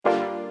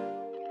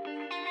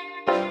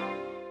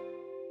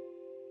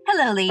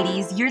Hello,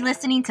 ladies. You're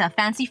listening to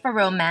Fancy for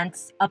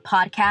Romance, a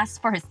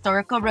podcast for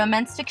historical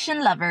romance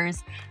fiction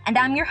lovers, and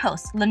I'm your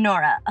host,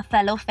 Lenora, a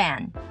fellow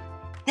fan.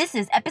 This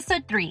is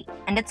episode 3,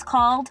 and it's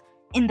called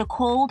In the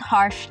Cold,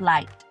 Harsh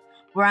Light,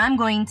 where I'm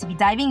going to be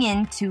diving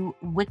into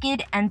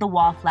Wicked and the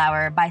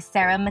Wallflower by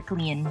Sarah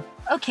Maclean.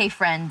 Okay,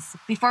 friends,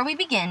 before we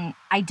begin,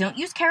 I don't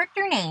use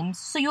character names,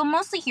 so you'll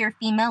mostly hear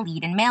female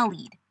lead and male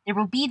lead. There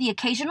will be the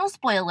occasional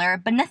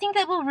spoiler, but nothing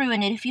that will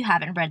ruin it if you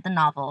haven't read the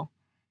novel.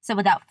 So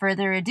without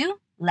further ado,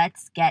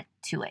 let's get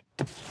to it.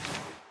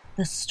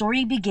 The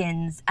story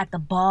begins at the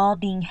ball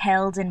being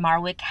held in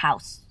Marwick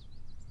House.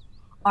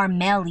 Our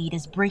male lead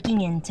is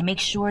breaking in to make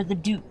sure the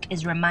Duke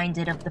is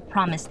reminded of the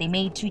promise they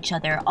made to each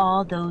other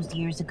all those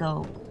years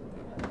ago.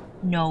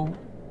 No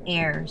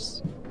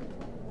heirs.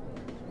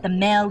 The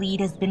male lead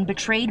has been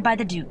betrayed by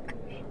the Duke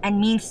and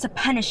means to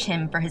punish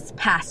him for his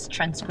past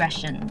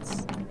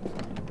transgressions.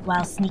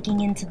 While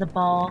sneaking into the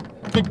ball,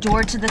 the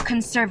door to the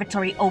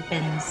conservatory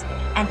opens,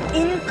 and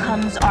in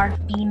comes our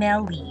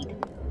female lead,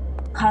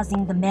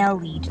 causing the male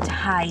lead to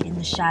hide in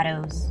the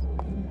shadows.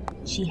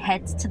 She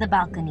heads to the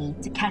balcony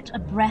to catch a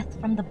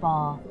breath from the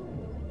ball,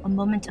 a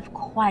moment of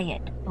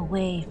quiet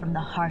away from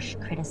the harsh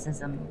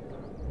criticism.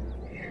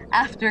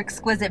 After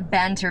exquisite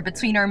banter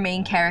between our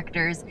main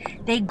characters,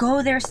 they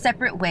go their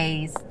separate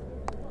ways.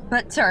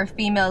 But to our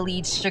female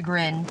lead's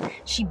chagrin,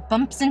 she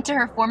bumps into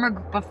her former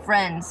group of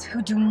friends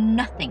who do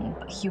nothing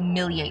but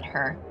humiliate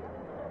her.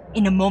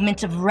 In a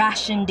moment of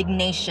rash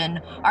indignation,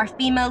 our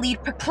female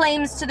lead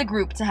proclaims to the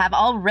group to have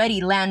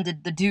already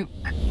landed the Duke.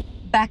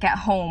 Back at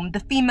home,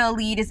 the female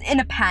lead is in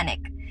a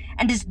panic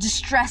and is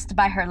distressed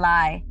by her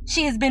lie.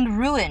 She has been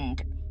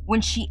ruined.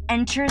 When she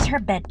enters her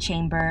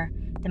bedchamber,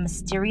 the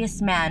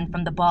mysterious man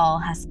from the ball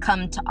has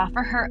come to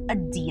offer her a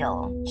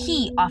deal.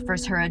 He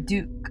offers her a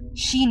Duke.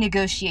 She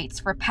negotiates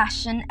for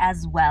passion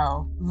as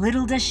well.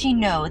 Little does she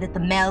know that the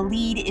male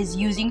lead is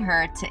using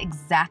her to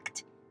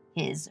exact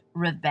his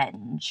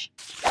revenge.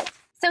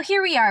 So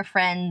here we are,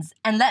 friends,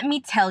 and let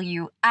me tell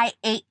you, I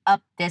ate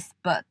up this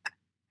book.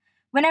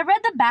 When I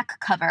read the back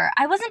cover,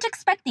 I wasn't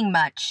expecting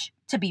much,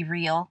 to be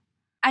real.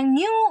 I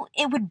knew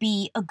it would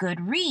be a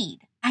good read.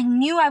 I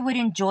knew I would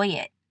enjoy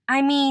it.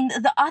 I mean,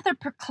 the author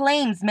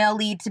proclaims male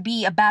lead to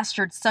be a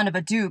bastard son of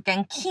a duke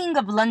and king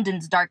of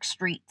London's dark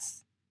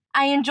streets.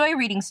 I enjoy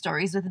reading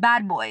stories with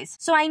bad boys,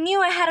 so I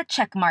knew I had a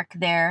check mark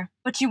there.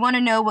 But you want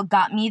to know what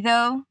got me,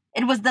 though?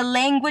 It was the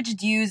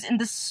language used in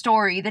the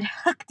story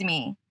that hooked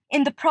me.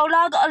 In the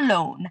prologue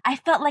alone, I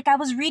felt like I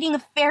was reading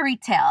a fairy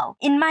tale.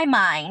 In my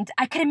mind,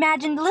 I could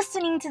imagine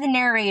listening to the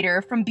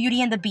narrator from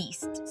Beauty and the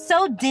Beast.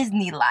 So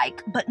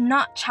Disney-like, but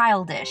not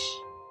childish.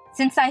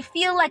 Since I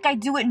feel like I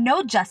do it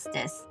no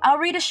justice, I'll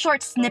read a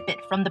short snippet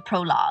from the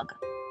prologue.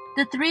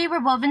 The three were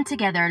woven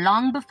together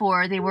long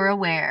before they were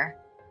aware.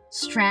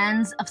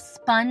 Strands of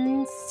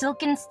spun,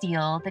 silken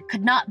steel that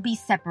could not be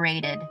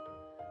separated,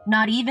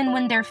 not even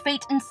when their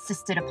fate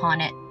insisted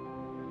upon it.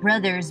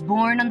 Brothers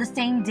born on the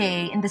same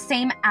day, in the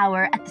same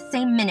hour, at the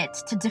same minute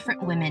to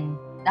different women.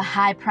 The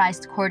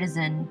high-priced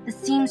courtesan, the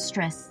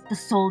seamstress, the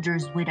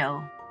soldier's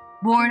widow.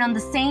 Born on the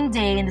same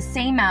day, in the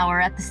same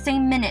hour, at the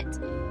same minute,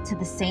 to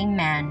the same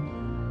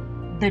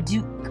man. The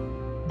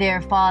Duke,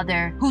 their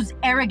father, whose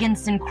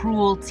arrogance and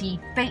cruelty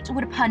fate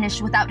would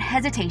punish without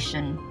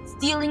hesitation,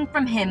 stealing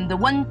from him the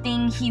one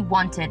thing he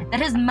wanted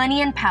that his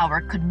money and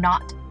power could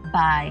not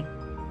buy: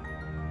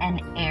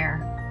 an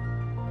heir.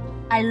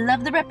 I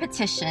love the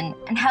repetition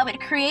and how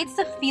it creates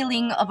a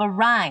feeling of a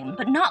rhyme,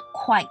 but not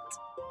quite.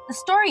 The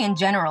story in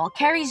general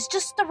carries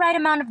just the right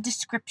amount of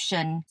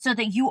description so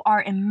that you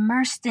are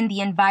immersed in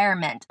the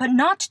environment, but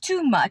not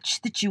too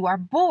much that you are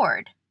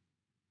bored.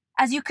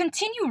 As you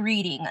continue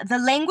reading, the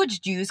language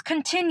use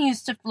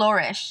continues to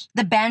flourish.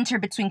 The banter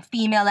between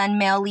female and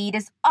male lead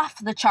is off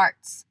the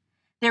charts.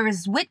 There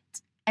is wit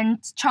and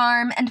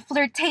charm and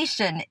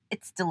flirtation.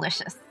 It's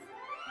delicious.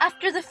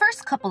 After the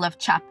first couple of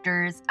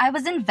chapters, I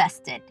was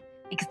invested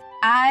because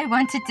I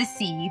wanted to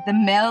see the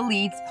male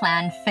lead's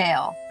plan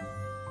fail.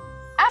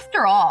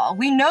 After all,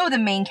 we know the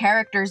main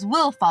characters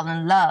will fall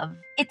in love.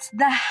 It's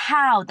the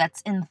how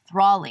that's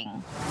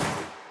enthralling.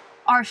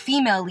 Our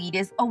female lead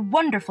is a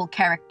wonderful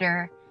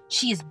character.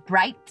 She is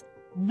bright,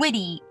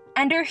 witty,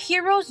 and her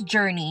hero's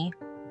journey,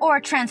 or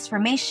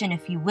transformation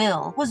if you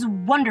will, was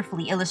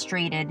wonderfully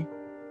illustrated.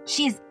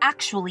 She is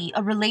actually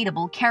a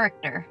relatable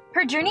character.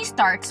 Her journey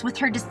starts with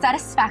her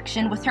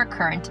dissatisfaction with her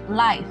current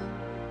life.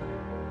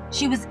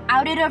 She was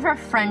outed of her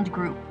friend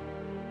group,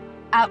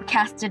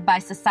 outcasted by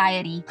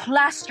society,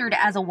 plastered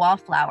as a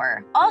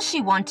wallflower. All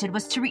she wanted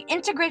was to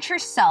reintegrate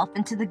herself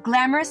into the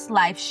glamorous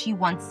life she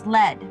once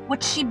led,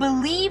 which she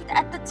believed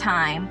at the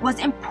time was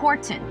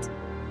important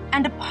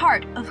and a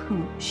part of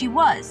who she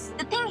was.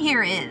 The thing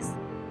here is,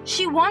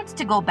 she wants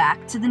to go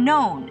back to the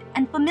known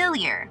and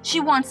familiar. She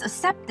wants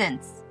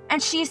acceptance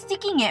and she is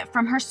seeking it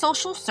from her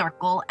social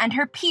circle and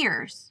her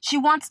peers. She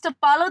wants to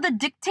follow the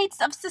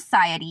dictates of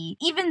society,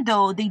 even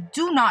though they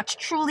do not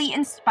truly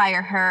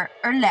inspire her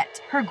or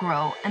let her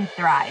grow and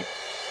thrive.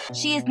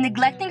 She is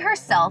neglecting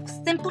herself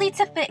simply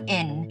to fit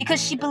in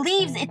because she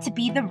believes it to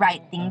be the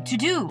right thing to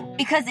do,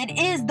 because it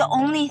is the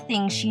only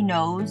thing she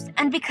knows,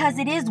 and because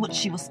it is what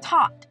she was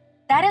taught.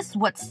 That is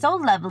what's so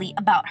lovely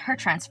about her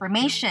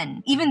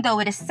transformation. Even though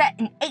it is set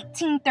in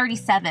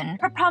 1837,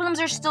 her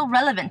problems are still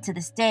relevant to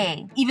this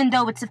day, even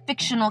though it's a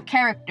fictional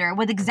character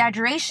with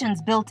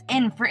exaggerations built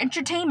in for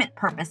entertainment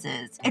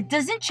purposes. It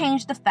doesn't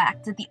change the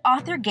fact that the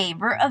author gave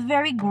her a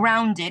very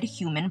grounded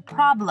human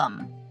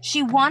problem.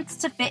 She wants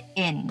to fit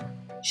in.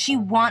 She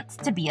wants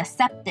to be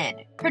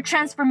accepted. Her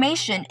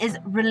transformation is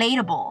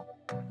relatable.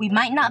 We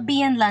might not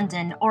be in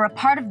London or a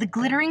part of the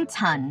glittering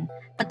ton,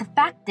 but the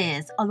fact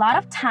is, a lot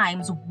of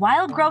times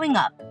while growing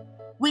up,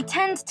 we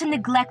tend to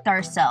neglect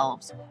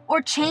ourselves or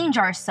change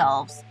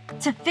ourselves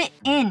to fit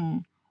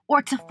in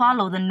or to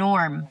follow the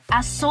norm.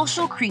 As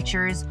social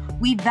creatures,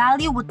 we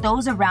value what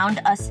those around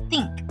us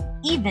think,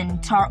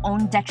 even to our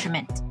own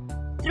detriment.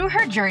 Through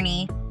her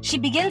journey, she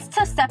begins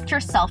to accept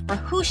herself for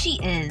who she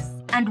is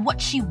and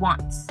what she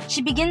wants.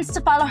 She begins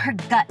to follow her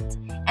gut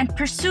and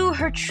pursue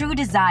her true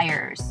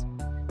desires.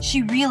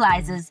 She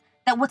realizes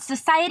that what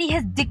society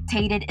has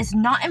dictated is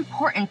not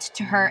important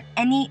to her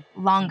any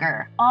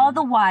longer, all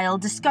the while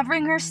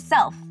discovering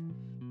herself,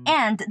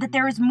 and that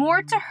there is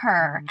more to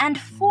her and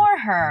for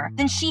her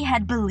than she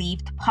had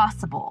believed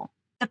possible.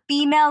 The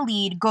female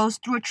lead goes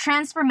through a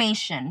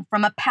transformation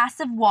from a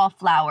passive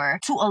wallflower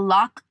to a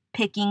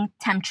lock-picking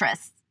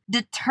temptress,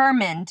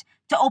 determined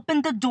to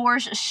open the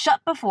doors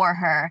shut before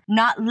her,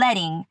 not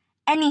letting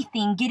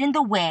anything get in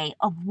the way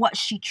of what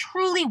she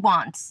truly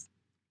wants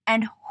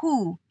and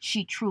who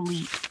she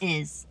truly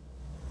is.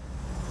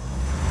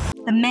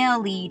 The male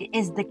lead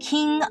is the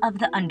king of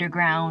the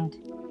underground.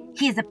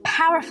 He is a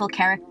powerful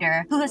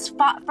character who has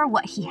fought for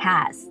what he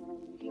has.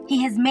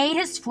 He has made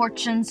his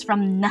fortunes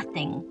from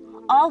nothing,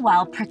 all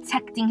while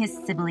protecting his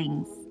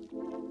siblings.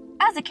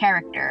 As a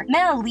character,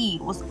 male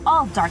lead was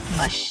all dark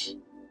mush.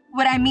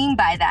 What I mean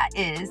by that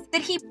is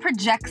that he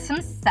projects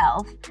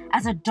himself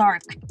as a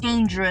dark,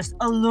 dangerous,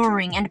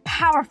 alluring, and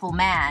powerful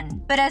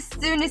man. But as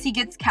soon as he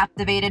gets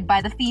captivated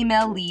by the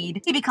female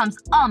lead, he becomes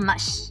all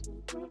mush.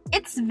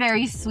 It's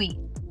very sweet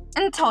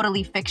and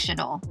totally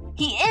fictional.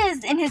 He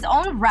is, in his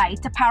own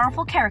right, a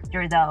powerful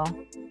character, though.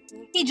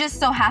 He just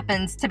so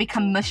happens to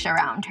become mush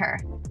around her.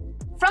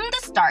 From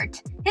the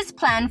start, his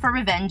plan for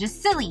revenge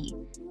is silly,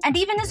 and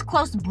even his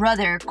close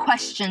brother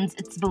questions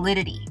its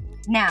validity.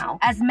 Now,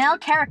 as male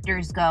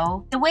characters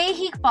go, the way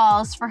he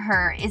falls for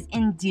her is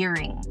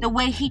endearing. The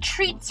way he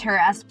treats her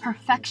as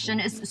perfection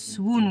is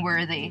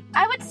swoon-worthy.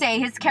 I would say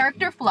his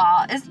character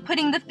flaw is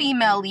putting the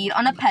female lead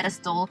on a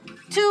pedestal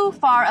too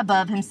far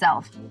above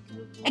himself.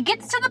 It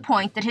gets to the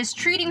point that his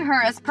treating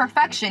her as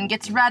perfection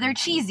gets rather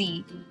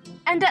cheesy,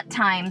 and at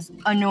times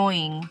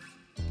annoying.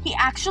 He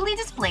actually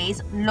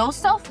displays low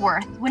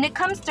self-worth when it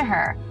comes to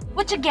her,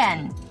 which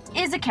again,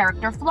 is a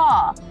character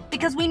flaw,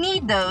 because we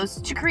need those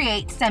to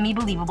create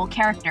semi-believable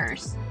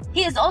characters.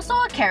 He is also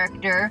a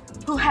character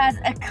who has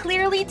a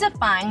clearly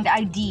defined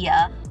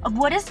idea of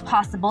what is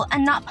possible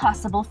and not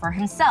possible for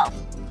himself,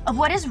 of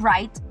what is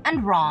right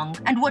and wrong,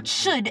 and what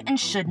should and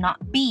should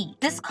not be.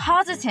 This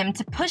causes him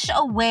to push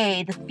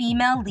away the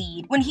female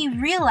lead when he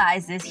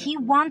realizes he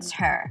wants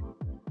her.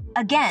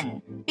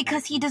 Again,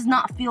 because he does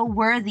not feel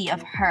worthy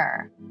of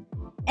her.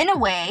 In a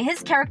way,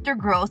 his character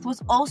growth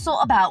was also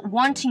about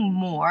wanting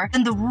more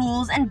than the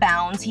rules and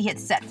bounds he had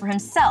set for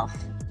himself.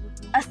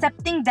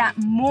 Accepting that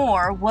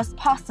more was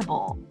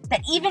possible,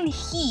 that even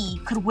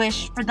he could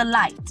wish for the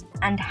light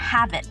and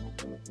have it.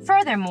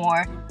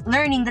 Furthermore,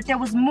 learning that there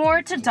was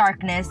more to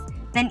darkness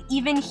than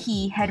even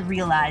he had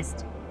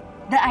realized.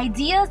 The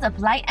ideas of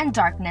light and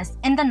darkness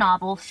in the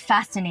novel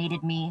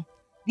fascinated me.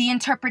 The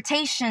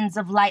interpretations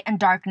of light and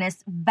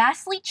darkness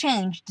vastly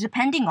changed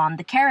depending on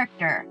the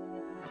character.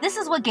 This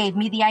is what gave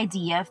me the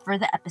idea for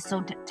the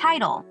episode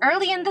title.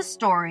 Early in the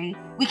story,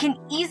 we can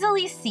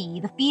easily see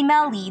the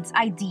female lead's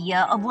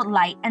idea of what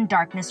light and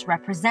darkness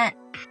represent.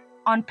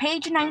 On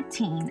page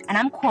 19, and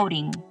I'm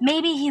quoting,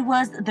 "Maybe he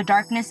was the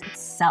darkness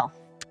itself,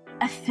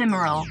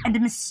 ephemeral and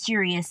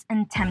mysterious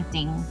and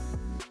tempting.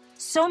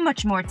 So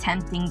much more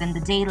tempting than the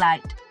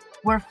daylight,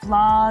 where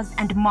flaws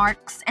and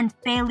marks and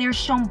failures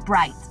shone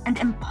bright and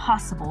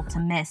impossible to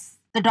miss.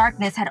 The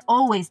darkness had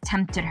always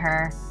tempted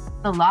her,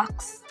 the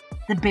locks,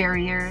 the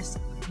barriers,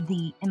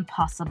 the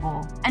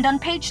impossible." And on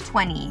page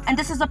 20, and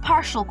this is a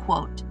partial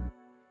quote,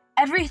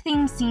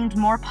 "Everything seemed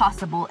more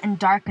possible in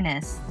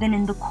darkness than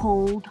in the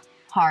cold,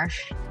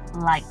 harsh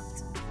light."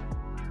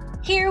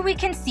 Here we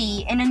can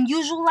see an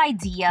unusual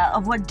idea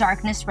of what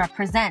darkness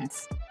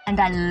represents, and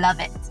I love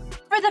it.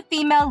 For the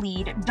female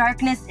lead,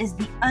 darkness is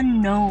the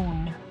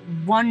unknown,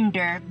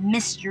 wonder,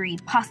 mystery,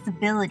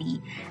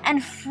 possibility,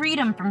 and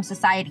freedom from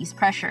society's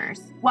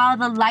pressures, while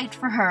the light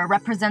for her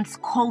represents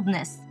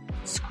coldness,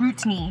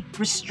 scrutiny,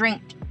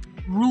 restraint,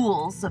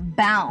 rules,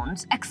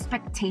 bounds,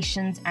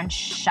 expectations, and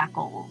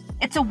shackles.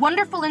 It's a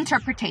wonderful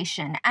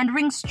interpretation and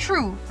rings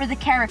true for the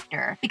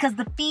character because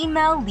the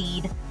female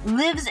lead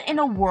lives in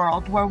a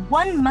world where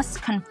one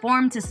must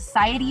conform to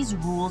society's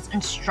rules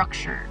and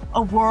structure.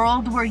 A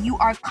world where you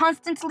are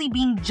constantly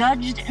being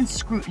judged and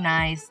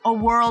scrutinized. A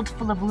world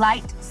full of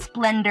light,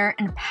 splendor,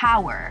 and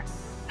power.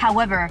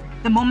 However,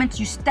 the moment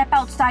you step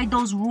outside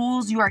those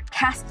rules, you are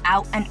cast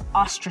out and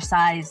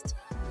ostracized.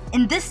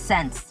 In this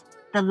sense,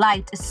 the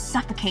light is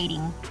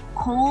suffocating,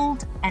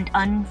 cold, and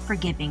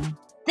unforgiving.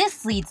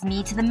 This leads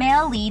me to the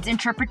male lead's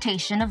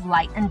interpretation of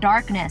light and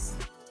darkness.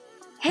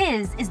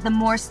 His is the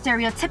more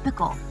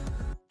stereotypical.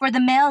 For the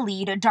male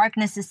lead,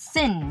 darkness is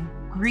sin,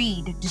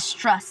 greed,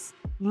 distrust,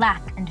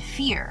 lack, and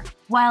fear,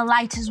 while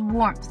light is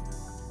warmth,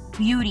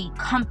 beauty,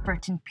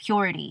 comfort, and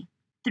purity.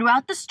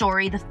 Throughout the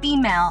story, the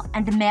female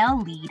and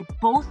male lead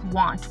both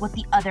want what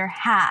the other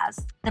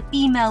has. The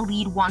female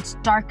lead wants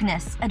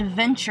darkness,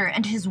 adventure,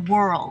 and his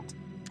world.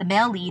 The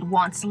male lead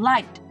wants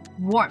light,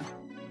 warmth,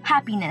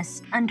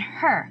 happiness, and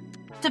her.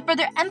 To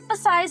further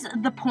emphasize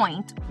the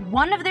point,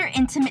 one of their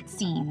intimate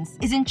scenes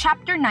is in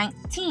chapter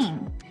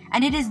 19,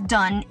 and it is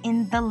done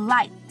in the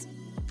light.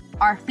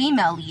 Our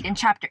female lead in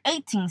chapter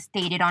 18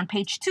 stated on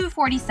page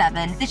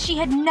 247 that she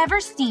had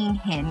never seen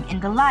him in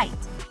the light.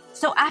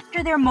 So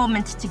after their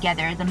moment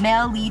together, the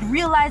male lead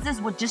realizes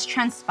what just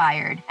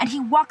transpired, and he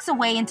walks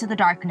away into the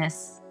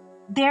darkness.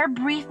 Their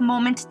brief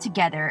moment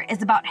together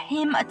is about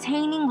him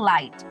attaining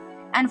light,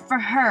 and for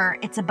her,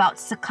 it's about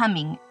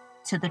succumbing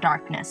to the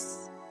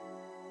darkness.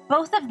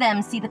 Both of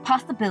them see the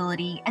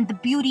possibility and the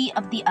beauty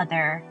of the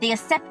other. They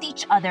accept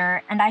each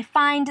other, and I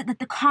find that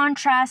the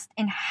contrast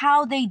in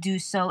how they do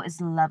so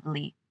is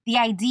lovely. The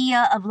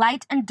idea of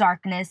light and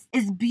darkness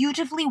is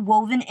beautifully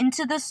woven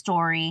into the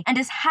story and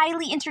is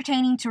highly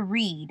entertaining to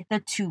read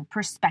the two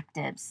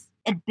perspectives.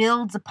 It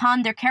builds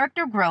upon their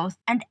character growth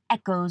and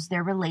echoes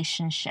their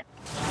relationship.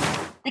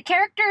 The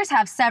characters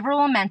have several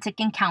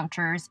romantic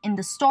encounters in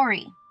the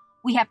story.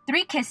 We have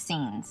 3 kiss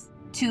scenes,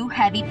 2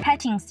 heavy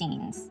petting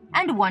scenes,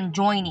 and 1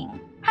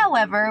 joining.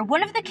 However,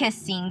 one of the kiss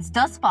scenes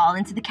does fall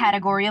into the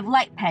category of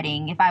light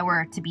petting if I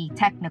were to be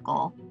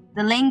technical.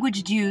 The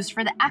language used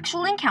for the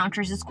actual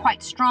encounters is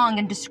quite strong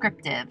and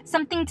descriptive,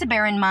 something to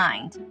bear in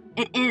mind.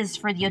 It is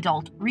for the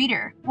adult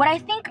reader. What I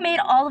think made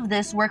all of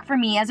this work for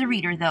me as a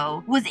reader,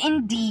 though, was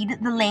indeed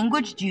the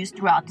language used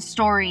throughout the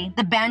story.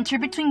 The banter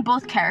between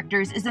both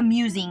characters is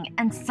amusing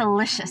and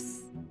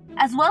salacious,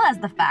 as well as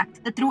the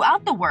fact that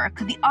throughout the work,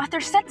 the author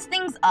sets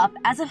things up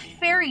as a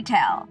fairy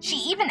tale. She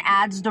even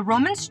adds the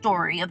Roman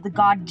story of the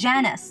god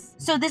Janus.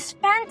 So this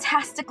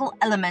fantastical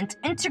element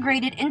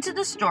integrated into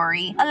the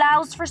story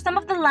allows for some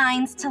of the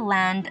lines to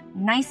land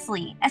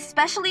nicely,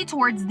 especially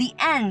towards the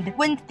end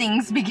when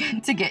things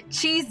begin to get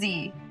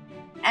cheesy.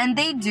 And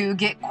they do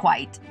get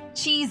quite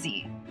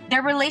cheesy.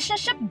 Their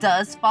relationship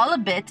does fall a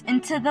bit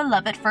into the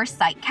love at first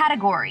sight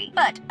category.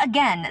 But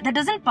again, that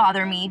doesn't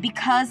bother me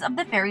because of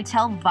the fairy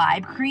tale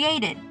vibe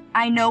created.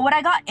 I know what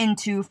I got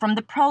into from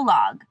the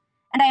prologue,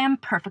 and I am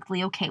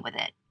perfectly okay with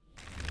it.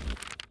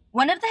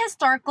 One of the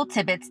historical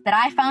tidbits that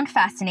I found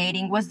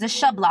fascinating was the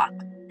shublock.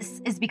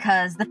 This is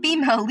because the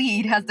female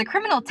lead has the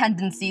criminal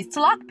tendencies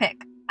to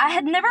lockpick. I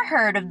had never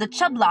heard of the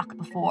chublock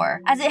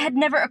before, as it had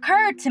never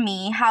occurred to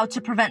me how to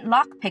prevent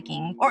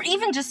lockpicking, or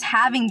even just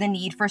having the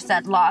need for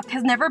said lock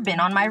has never been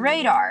on my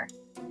radar.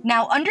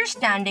 Now,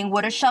 understanding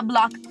what a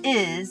shublock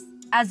is,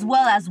 as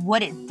well as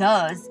what it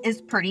does,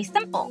 is pretty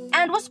simple,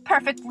 and was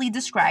perfectly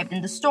described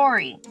in the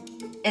story.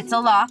 It's a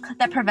lock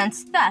that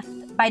prevents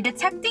theft by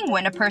detecting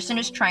when a person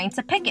is trying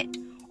to pick it,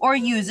 or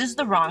uses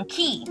the wrong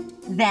key.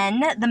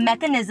 Then, the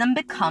mechanism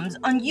becomes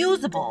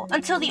unusable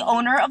until the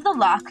owner of the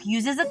lock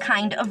uses a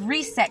kind of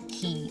reset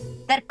key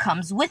that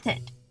comes with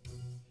it.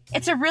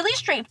 It's a really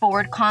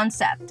straightforward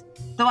concept,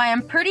 though I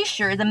am pretty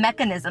sure the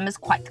mechanism is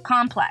quite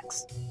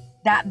complex.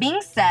 That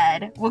being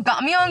said, what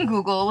got me on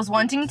Google was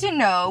wanting to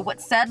know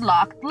what said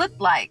lock looked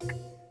like.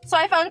 So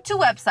I found 2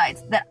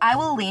 websites that I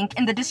will link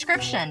in the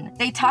description.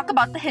 They talk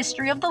about the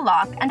history of the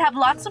lock and have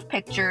lots of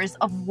pictures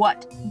of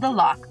what the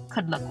lock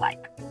could look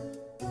like.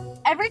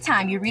 Every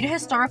time you read a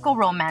historical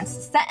romance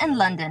set in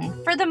London,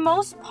 for the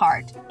most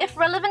part, if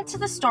relevant to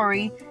the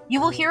story,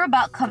 you will hear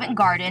about Covent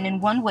Garden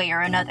in one way or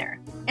another.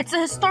 It's a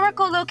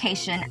historical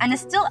location and is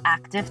still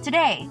active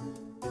today.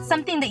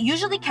 Something that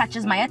usually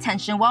catches my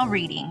attention while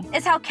reading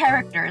is how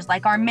characters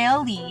like our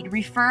male lead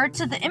refer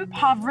to the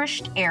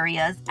impoverished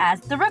areas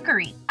as the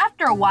Rookery.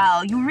 After a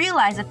while, you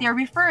realize that they are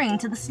referring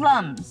to the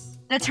slums.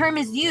 The term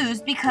is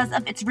used because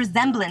of its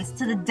resemblance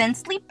to the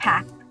densely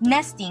packed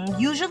nesting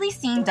usually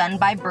seen done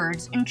by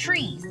birds in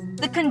trees.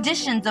 The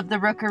conditions of the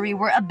Rookery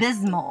were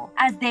abysmal,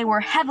 as they were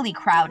heavily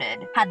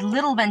crowded, had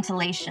little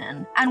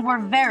ventilation, and were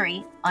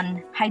very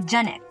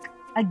unhygienic.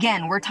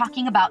 Again, we're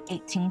talking about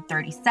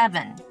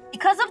 1837.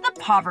 Because of the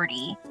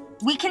poverty,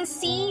 we can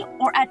see,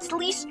 or at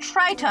least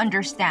try to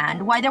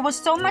understand, why there was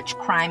so much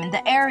crime in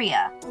the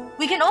area.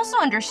 We can also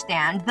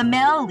understand the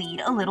male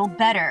lead a little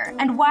better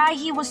and why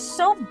he was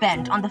so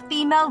bent on the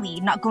female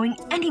lead not going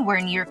anywhere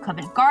near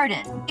Covent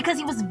Garden, because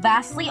he was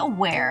vastly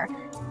aware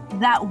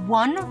that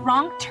one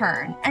wrong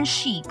turn and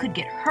she could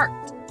get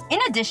hurt. In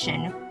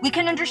addition, we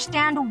can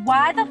understand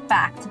why the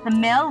fact the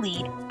male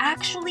lead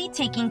actually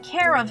taking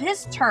care of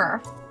his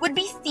turf would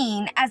be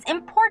seen as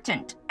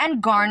important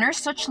and garner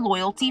such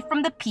loyalty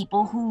from the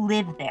people who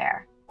live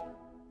there.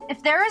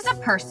 If there is a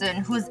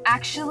person who is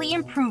actually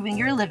improving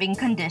your living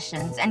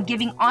conditions and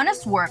giving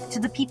honest work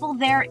to the people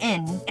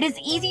therein, it is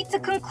easy to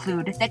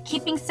conclude that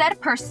keeping said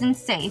person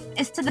safe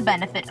is to the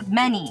benefit of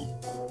many.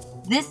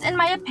 This, in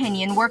my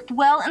opinion, worked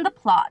well in the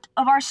plot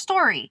of our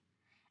story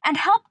and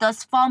helped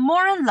us fall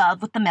more in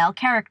love with the male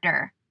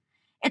character.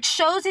 It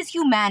shows his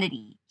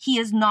humanity. He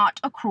is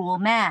not a cruel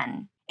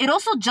man. It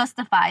also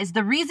justifies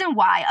the reason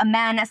why a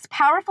man as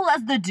powerful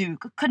as the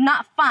Duke could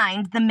not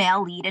find the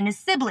male lead and his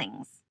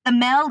siblings. The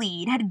male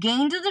lead had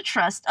gained the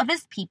trust of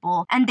his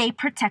people and they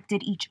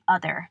protected each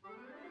other.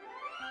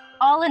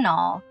 All in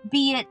all,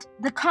 be it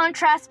the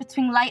contrast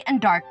between light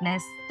and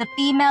darkness, the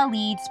female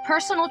lead's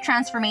personal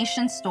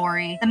transformation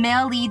story, the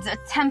male lead's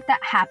attempt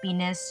at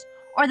happiness,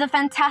 or the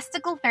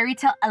fantastical fairy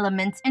tale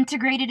elements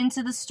integrated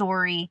into the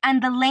story,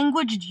 and the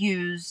language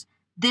used,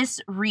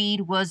 this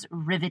read was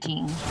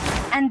riveting.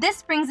 And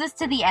this brings us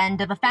to the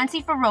end of A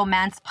Fancy for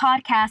Romance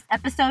podcast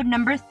episode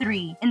number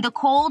 3, In the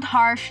Cold,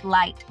 Harsh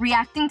Light,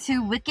 reacting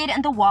to Wicked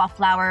and the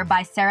Wallflower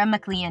by Sarah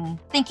Maclean.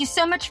 Thank you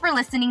so much for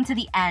listening to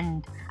the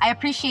end. I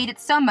appreciate it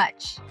so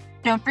much.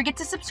 Don't forget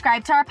to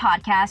subscribe to our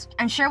podcast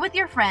and share with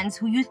your friends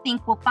who you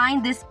think will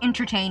find this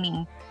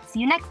entertaining. See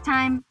you next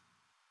time.